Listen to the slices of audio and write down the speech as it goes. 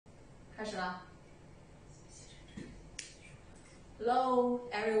开始啦。Hello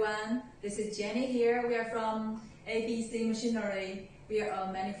everyone, this is Jenny here. We are from ABC Machinery. We are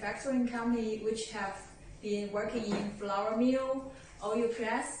a manufacturing company which have been working in flour mill, oil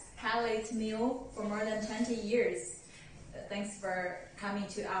press, pellet mill for more than 20 years. Thanks for coming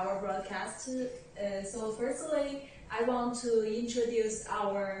to our broadcast. So firstly, I want to introduce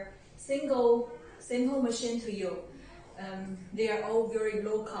our simple machine to you. They are all very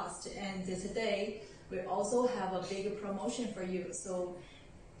low cost, and today we also have a big promotion for you. So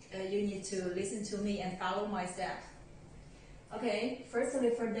you need to listen to me and follow my step. Okay,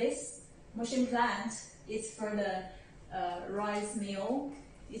 firstly for this machine plant, it's for the rice mill.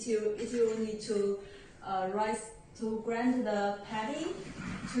 It will need to grind the paddy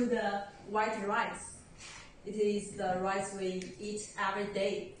to the white rice. It is the rice we eat every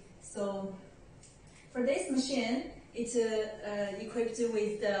day. So for this machine, it's equipped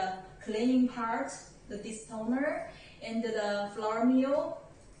with the cleaning part, the destoner, and the flour mill.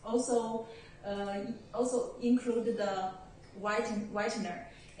 Also include the whitener,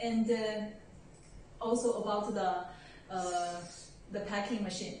 and also about the packing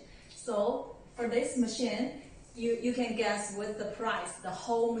machine. So for this machine, you can guess what's the price, the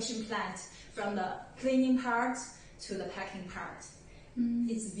whole machine plant, from the cleaning part to the packing part.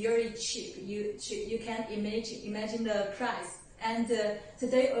 It's very cheap. You can imagine the price. And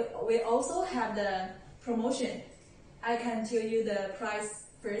today we also have the promotion. I can tell you the price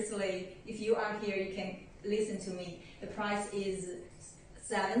firstly. If you are here, you can listen to me. The price is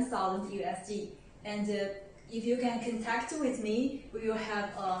 7,000 USD. And if you can contact with me, we will have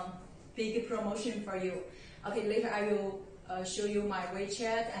a big promotion for you. Okay, later I will show you my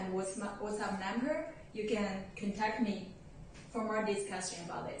WeChat and WhatsApp number. You can contact me for more discussion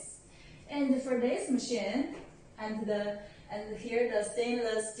about this. And for this machine and here the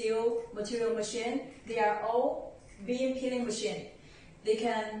stainless steel material machine, they are all bean peeling machine. They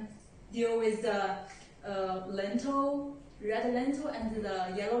can deal with the lentil, red lentil, and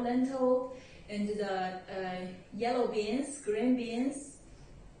the yellow lentil, and the yellow beans, green beans,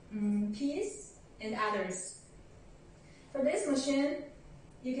 peas, and others. For this machine,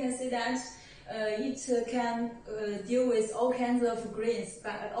 you can see that it can deal with all kinds of greens,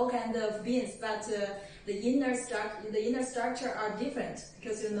 all kinds of beans, but the inner structure are different,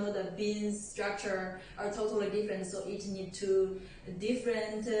 because you know the beans structure are totally different, so it needs to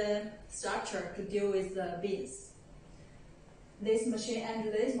different structure to deal with the beans. This machine and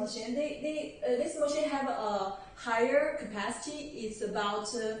this machine, this machine have a higher capacity. It's about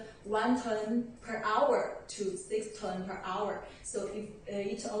 1 ton per hour to 6 ton per hour. So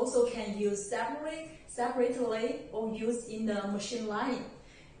it also can use separately or use in the machine line.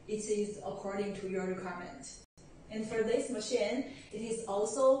 It is according to your requirement. And for this machine, it is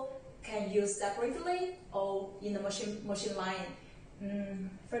also can use separately or in the machine line.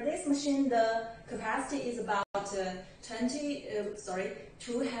 For this machine, the capacity is about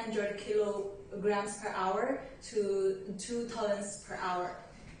 200 kilograms per hour to 2 tons per hour.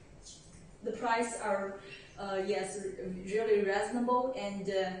 The price are yes, really reasonable, and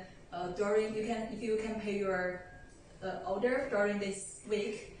if you can pay your order during this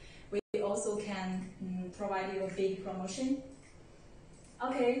week, we also can provide you a big promotion.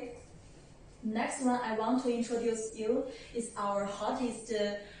 Okay. Next one I want to introduce you is our hottest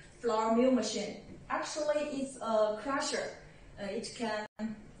flour mill machine. Actually, it's a crusher. It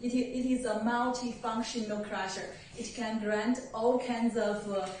is a multifunctional crusher. It can grind all kinds of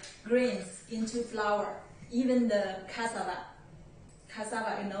grains into flour, even the cassava,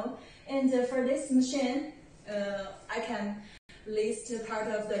 you know. And for this machine, I can list part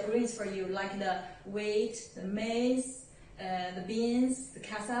of the grains for you, like the wheat, the maize, the beans, the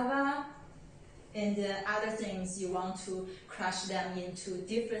cassava, and other things you want to crush them into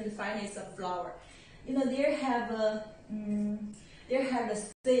different fineness of flour. You know, there have the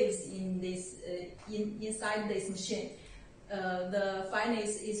sieves in this inside this machine. The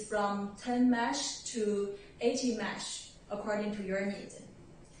fineness is from 10 mesh to 80 mesh according to your need.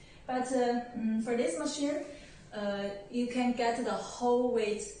 But for this machine, you can get the whole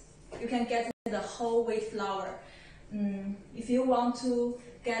weight. You can get the whole weight flour. If you want to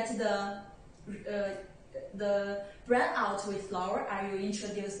get the bread out with flour, I will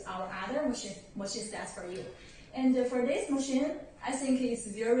introduce our other machine sets for you. And for this machine, I think it's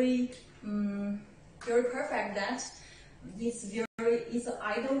very perfect. That it's an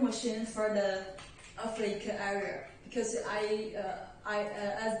ideal machine for the Africa area, because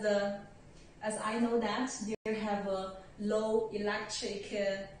as I know that they have a low electric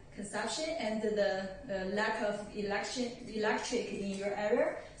consumption and the lack of electric in your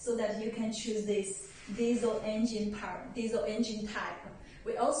area, so that you can choose this diesel engine type.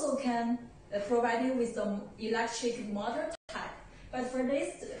 We also can provide you with some electric motor type. But for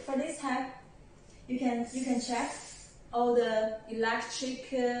this type, you can check all the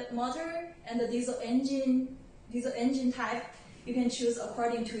electric motor and the diesel engine type. You can choose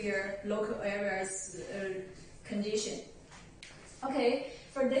according to your local area's condition. Okay,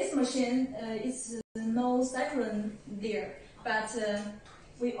 for this machine, it's no cyclone there, but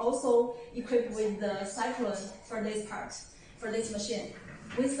we also equipped with the cyclone for this part, for this machine.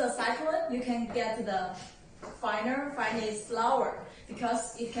 With the cyclone, you can get the finest flour,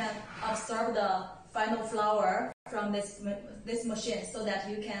 because it can absorb the final flour from this machine, so that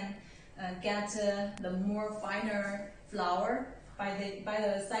you can get the more finer flour by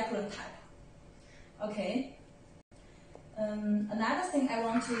the cyclone type. Okay. Another thing I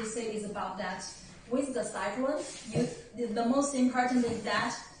want to say is about that. With the cyclone, the most important is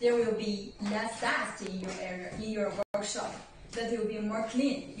that there will be less dust in your area, in your workshop. That will be more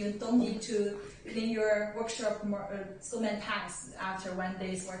clean. You don't need to clean your workshop so many times after 1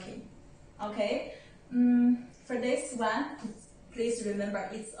 day's working. Okay. For this one, please remember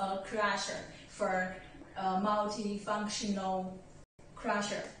it's a crusher, for a multifunctional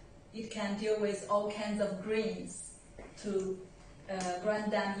crusher. It can deal with all kinds of grains to grind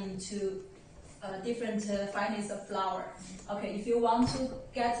them into different fineness of flour. Okay, if you want to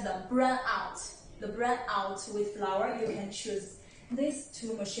get the bread out with flour, you can choose these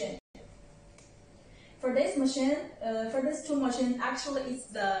two machines. For this machine, for these two machines, actually it's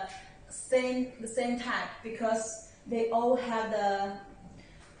the same type, because they all have the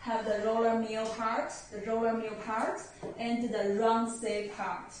roller mill part, and the round sieve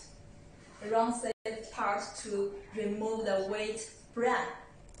part. The round sieve part to remove the wheat bread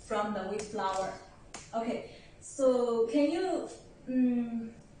from the wheat flour. Okay, so can you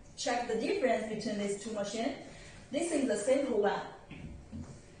check the difference between these two machines? This is the simple one,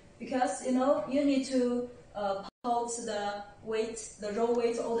 because you need to put the raw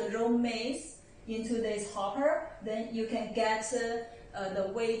wheat or the raw maize into this hopper. Then you can get the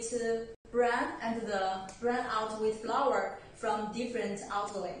wheat bread and the bread out with flour from different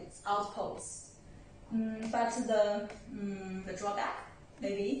outputs. But the drawback,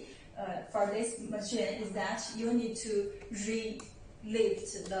 maybe, for this machine is that you need to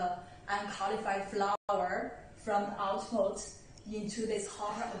relift the unqualified flour from the output into this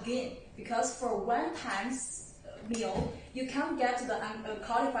hopper again, because for one time's meal you can't get the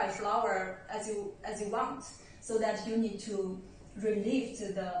unqualified flour as you want, so that you need to relift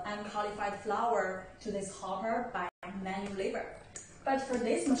the unqualified flour to this hopper by manual labor. But for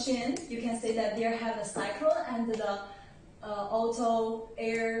this machine, you can see that there have a cyclone and the auto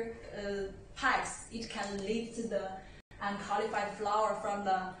air pipes. It can lift the unqualified flour from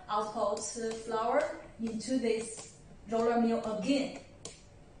the output flour into this roller mill again.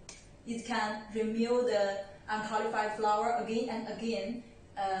 It can remove the unqualified flour again and again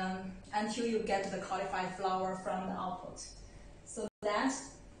until you get the qualified flour from the output. So that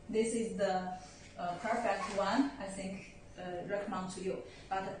this is the perfect one, I think, recommend to you.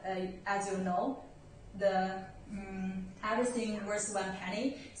 But as you know, the everything worth 1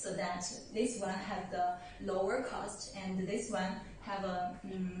 penny, so that this one has the lower cost and this one have a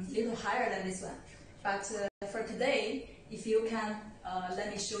little higher than this one. But for today, if you can, let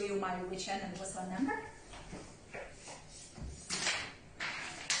me show you my WeChat and WhatsApp number.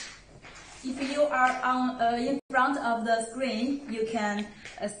 If you are in front of the screen, you can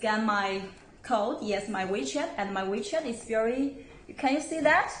scan my code. Yes, my WeChat, and my WeChat is very. Can you see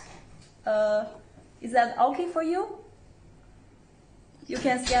that? Is that okay for you? You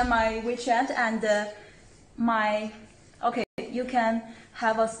can scan my WeChat and okay. You can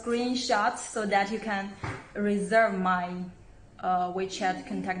have a screenshot so that you can reserve my WeChat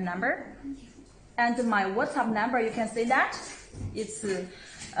contact number, and my WhatsApp number. You can see that it's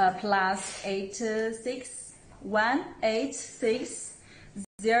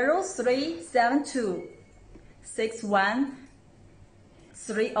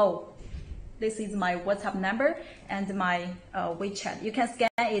This is my WhatsApp number and my WeChat. You can scan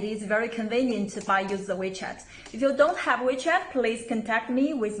it. It's very convenient by using the WeChat. If you don't have WeChat, please contact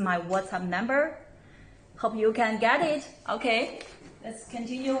me with my WhatsApp number. Hope you can get it. Okay, let's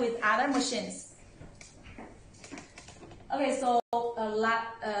continue with other machines. Okay, so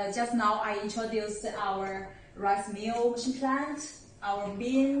just now I introduced our rice mill machine plant, our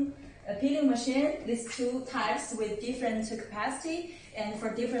bean peeling machine, these two types with different capacity and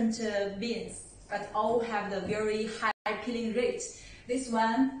for different beans, but all have the very high peeling rate. This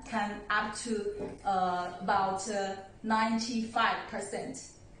one can up to about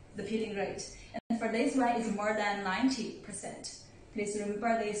 95% the peeling rate. And for this one, it's more than 90%. Please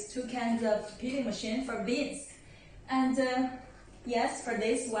remember these two kinds of peeling machine for beans. And yes, for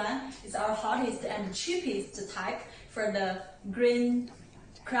this one, it's our hottest and cheapest type for the grain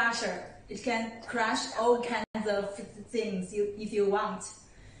crusher. It can crush all kinds of things if you want.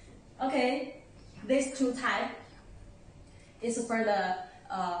 Okay, these two types is for the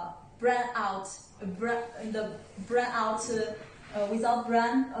bran out without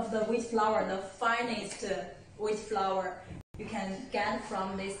bran of the wheat flour, the finest wheat flour you can get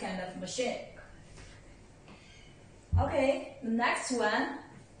from this kind of machine. Okay, the next one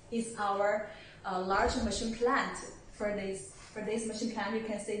is our large machine plant. For this machine plant, you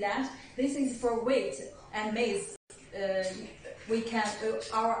can see that this is for wheat and maize.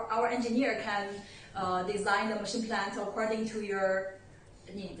 Our engineer can design the machine plant according to your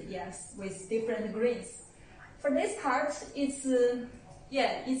need. Yes, with different grains. For this part, it's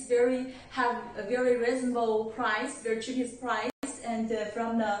have a very reasonable price, very cheapest price, and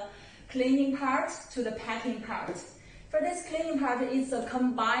from the cleaning part to the packing part. For this cleaning part, it's a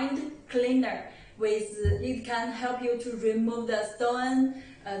combined cleaner. It can help you to remove the stone,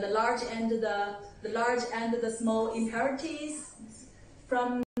 the large and the small impurities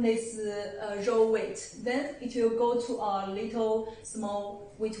from this raw wheat. Then it will go to a little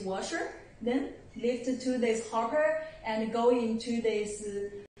small wheat washer. Then lift to this hopper and go into this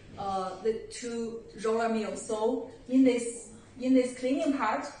the two roller mill. So in this cleaning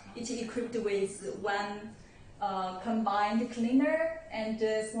part, it's equipped with one combined cleaner and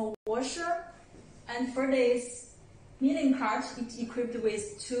small washer. And for this milling part, it's equipped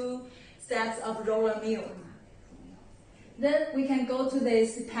with two sets of roller mill. Then we can go to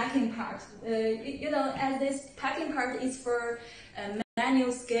this packing part. As this packing part is for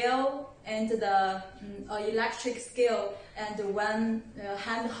manual scale and the electric scale and one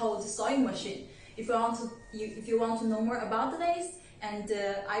handheld sewing machine. If you want to know more about this, and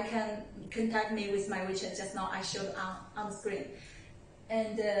I can contact me with my WeChat. Just now I showed on the screen.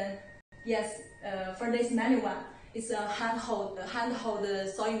 And yes, for this manual one, it's a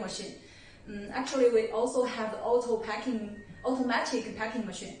handheld sewing machine. Actually, we also have automatic packing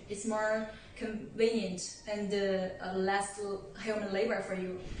machine. It's more convenient and less human labor for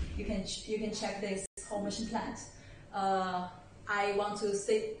you. You can check this whole machine plant. I want to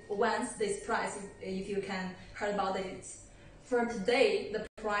say once this price, if you can heard about it. For today, the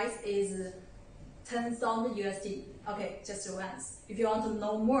price is 10,000 USD. Okay, just once. If you want to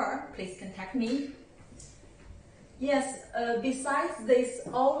know more, please contact me. Yes, besides this,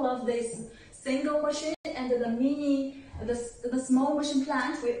 all of this single machine and the small machine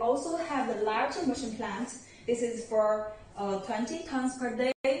plant, we also have the larger machine plant. This is for 20 tons per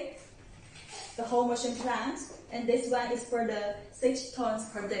day, the whole machine plant, and this one is for the 6 tons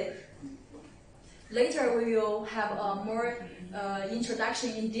per day. Later, we will have more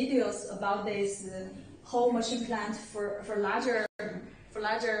introduction in details about this whole machine plant for larger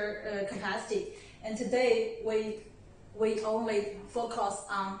capacity. And today, we only focus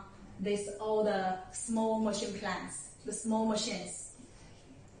on all the small machine plants, the small machines.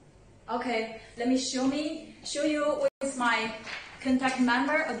 Okay, let me show you with my contact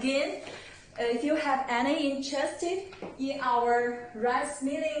number again. If you have any interest in our rice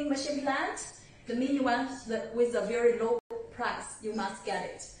milling machine plant, the mini one with a very low price, you must get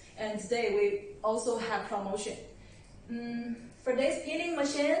it. And today we also have promotion. For this peeling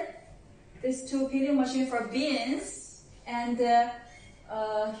machine, these two peeling machine for beans and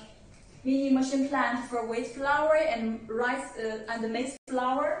mini machine plant for wheat flour and rice and maize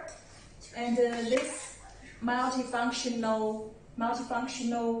flour, and this multifunctional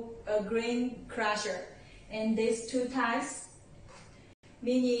grain crusher. And these two types,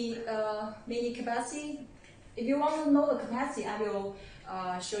 mini capacity. If you want to know the capacity, I will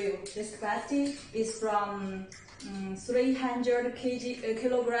show you. This capacity is from 300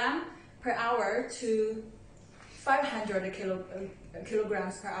 kilogram per hour to 500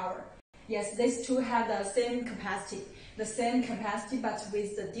 kilograms per hour. Yes, these two have the same capacity, but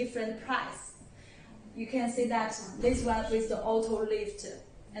with a different price. You can see that this one with the auto lift,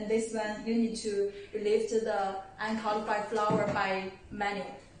 and this one you need to lift the unqualified flour by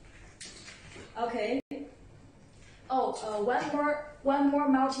manual. Okay. One more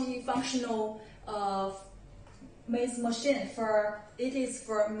multifunctional maize machine it is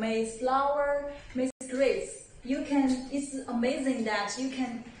for maize flour, maize grits. It's amazing that you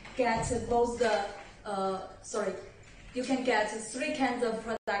can get both you can get 3 kinds of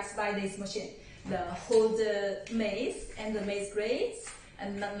products by this machine. the whole maize and the maize grains.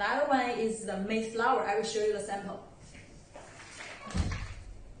 And another one is the maize flour. I will show you the sample.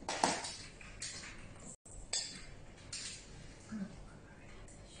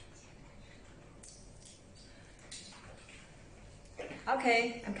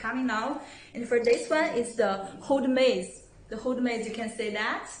 Okay, I'm coming now. And for this one, it's the whole maize. The whole maize, you can say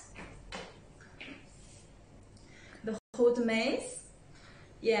that. The whole maize,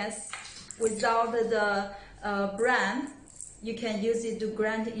 yes, without the bran, you can use it to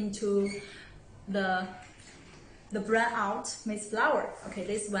grind into the bran out maize flour. Okay,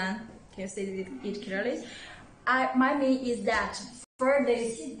 this one, can you see it clearly? My mean is that for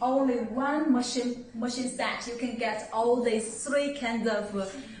this only one machine set, you can get all these 3 kinds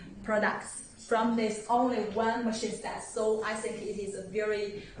of products from this only one machine set. So I think it is a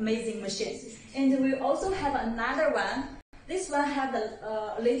very amazing machine. And we also have another one. This one has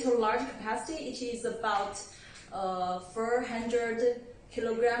a little large capacity. It is about 400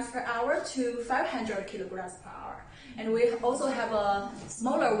 kilograms per hour to 500 kilograms per hour. And we also have a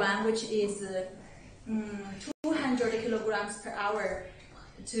smaller one, which is 200 kilograms per hour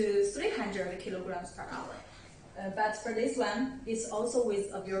to 300 kilograms per hour. But for this one, it's also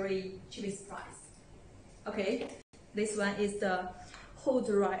with a very cheap price. Okay, this one is the whole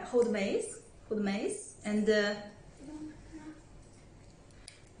maize, and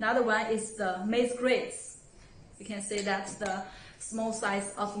another one is the maize grains. You can say that's the small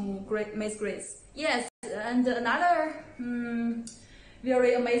size of maize grains. Yes, and another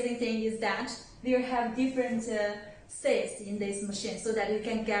very amazing thing is that we have different sieves in this machine, so that you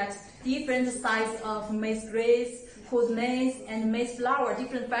can get different size of maize grains, whole maize, and maize flour,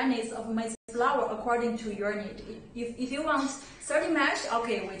 different varieties of maize flour according to your need. If you want 30 mesh,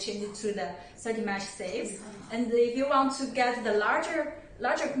 okay, we change it to the 30 mesh sieves. And if you want to get the larger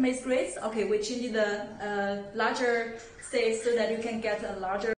maize grains, okay, we change the larger sieves so that you can get a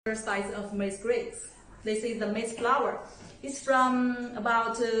larger size of maize grains. This is the maize flour. It's from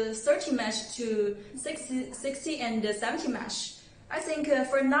about 30 mesh to 60 and 70 mesh. I think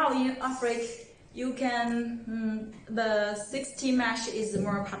for now in Africa, you can, the 60 mesh is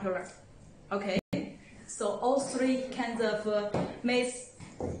more popular. Okay, so all 3 kinds of maize,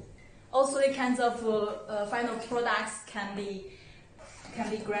 all 3 kinds of final products can be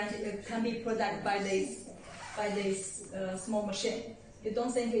produced by this small machine. You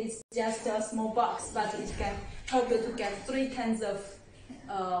don't think it's just a small box, but it can help you to get 3 kinds of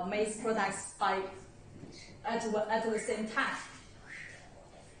maize products at the same time.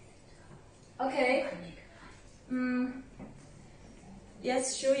 Okay.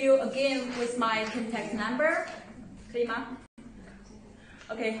 Yes, show you again with my contact number. 可以吗?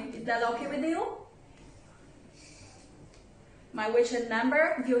 Okay, is that okay with you? My WeChat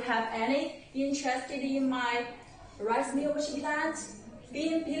number, if you have any interested in my rice mill machine plant,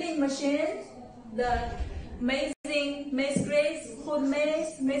 bean peeling machine, the amazing maize grains, whole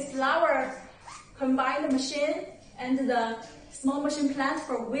maize flour combined machine, and the small machine plant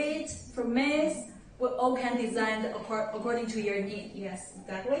for wheat, for maize, we all can design according to your need. Yes,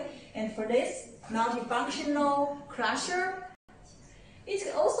 exactly. And for this multifunctional crusher,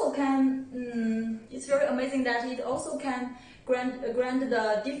 it also can, it's very amazing that it also can grind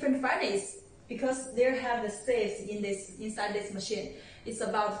the different varieties, because they have the sieves inside this machine. It's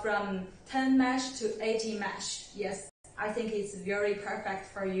about from 10 mesh to 80 mesh. Yes, I think it's very perfect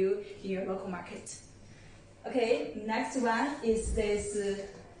for you in your local market. Okay, next one is this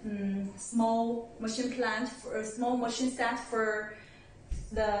small machine plant for a small machine set for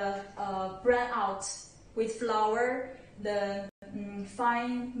the bran out with flour, the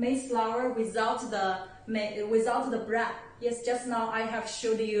fine maize flour without the bran. Yes, just now I have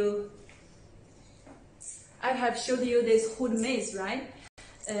showed you this whole maize, right?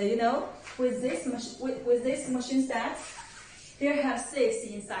 You know, with this machine set, there have sieves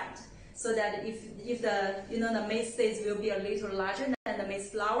inside, so that if the maize sieves will be a little larger than the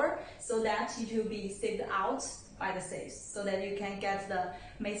maize flour, so that it will be sieved out by the sieves, so that you can get the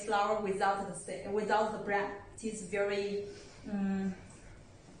maize flour without the bran. It is very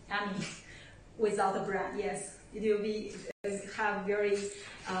yummy without the bran. Yes, it will be have very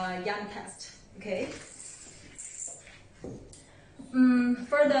yummy taste. Okay.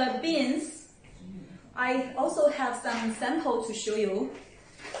 For the beans, I also have some sample to show you.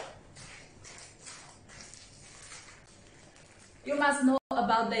 You must know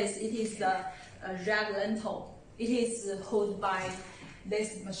about this. It is the red lentil. It is held by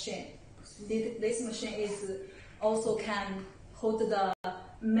this machine. This machine is also can hold the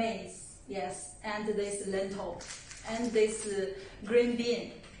maize, yes, and this lentil, and this green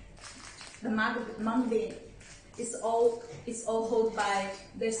bean. the mung bean. It's all held by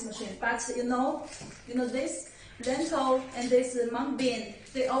this machine. But you know this lentil and this mung bean,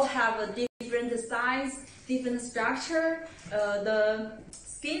 they all have a different size, different structure. The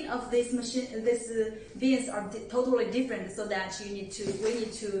skin of this machine, these beans are totally different. So that we need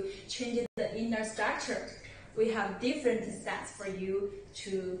to change the inner structure. We have different sets for you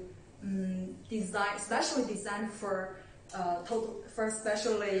to design, specially designed for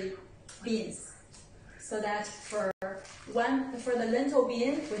specially beans. So that for the lentil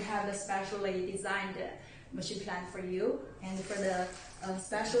bean, we have a specially designed machine plant for you, and for the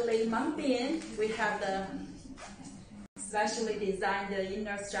specially mung bean, we have the specially designed the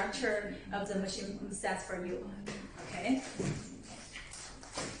inner structure of the machine sets for you. Okay.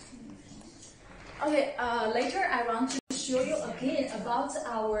 Okay. Later, I want to show you again about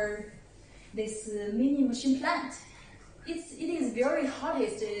this mini machine plant. It is very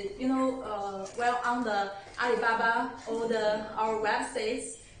hottest, well, on the Alibaba or our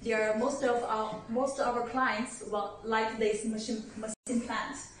websites. There are most of our clients like this machine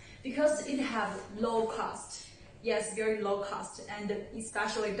plant because it have low cost. Yes, very low cost, and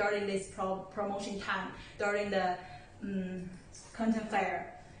especially during this promotion time, during the content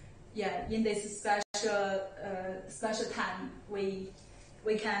fair. Yeah, in this special time, we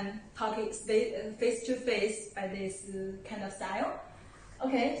can talk face to face by this kind of style.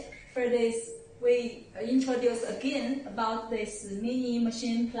 Okay, for this we introduce again about this mini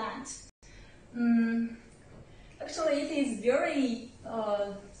machine plant. Actually, it is very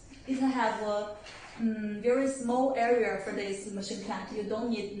it have a very small area for this machine plant. You don't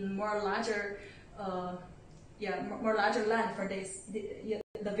need more larger land for this.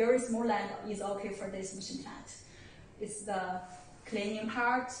 The very small land is okay for this machine plant. It's the cleaning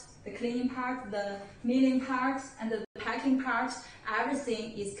part, the milling part, and the packing part.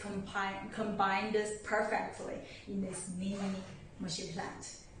 Everything is combined perfectly in this mini machine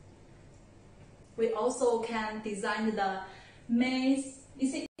plant. We also can design the maize. You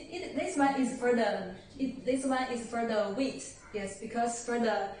see, this one is for the wheat. Yes, because for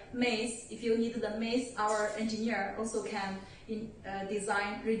the maize, if you need the maize, our engineer also can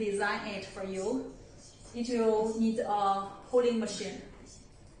redesign it for you. It will need a holding machine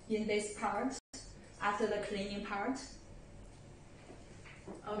in this part after the cleaning part.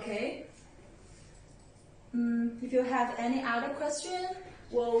 Okay. If you have any other question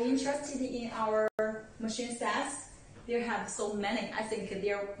or interested in our machine sets, there have so many. I think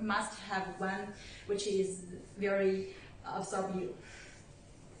there must have one which is very absorb you.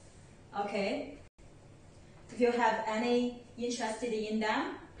 Okay. If you have any interested in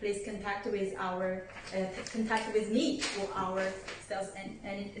them, please contact with me or our sales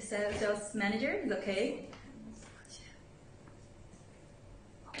manager. Okay.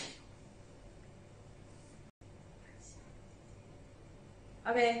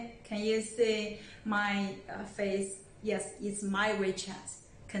 Okay. Can you see my face? Yes, it's my WeChat.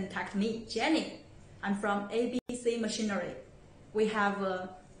 Contact me, Jenny. I'm from ABC Machinery. We have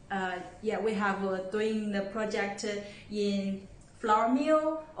doing the project in flour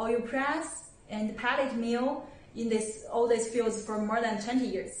mill, oil press, and pallet mill in all these fields for more than 20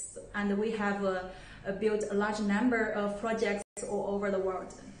 years. And we have built a large number of projects all over the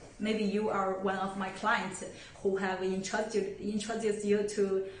world. Maybe you are one of my clients who have introduced you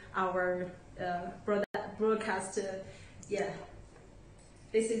to our broadcast.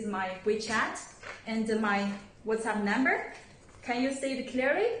 This is my WeChat and my WhatsApp number. Can you see it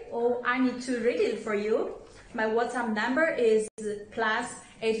clearly, or I need to read it for you? My WhatsApp number is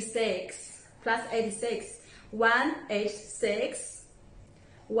 +86 186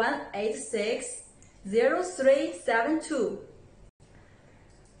 0372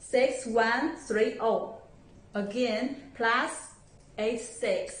 6130. Again,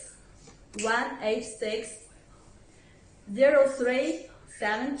 +86 186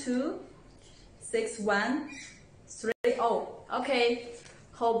 0372 6130. Okay,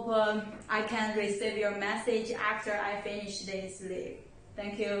 hope I can receive your message after I finish this leave.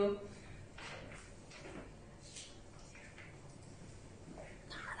 Thank you.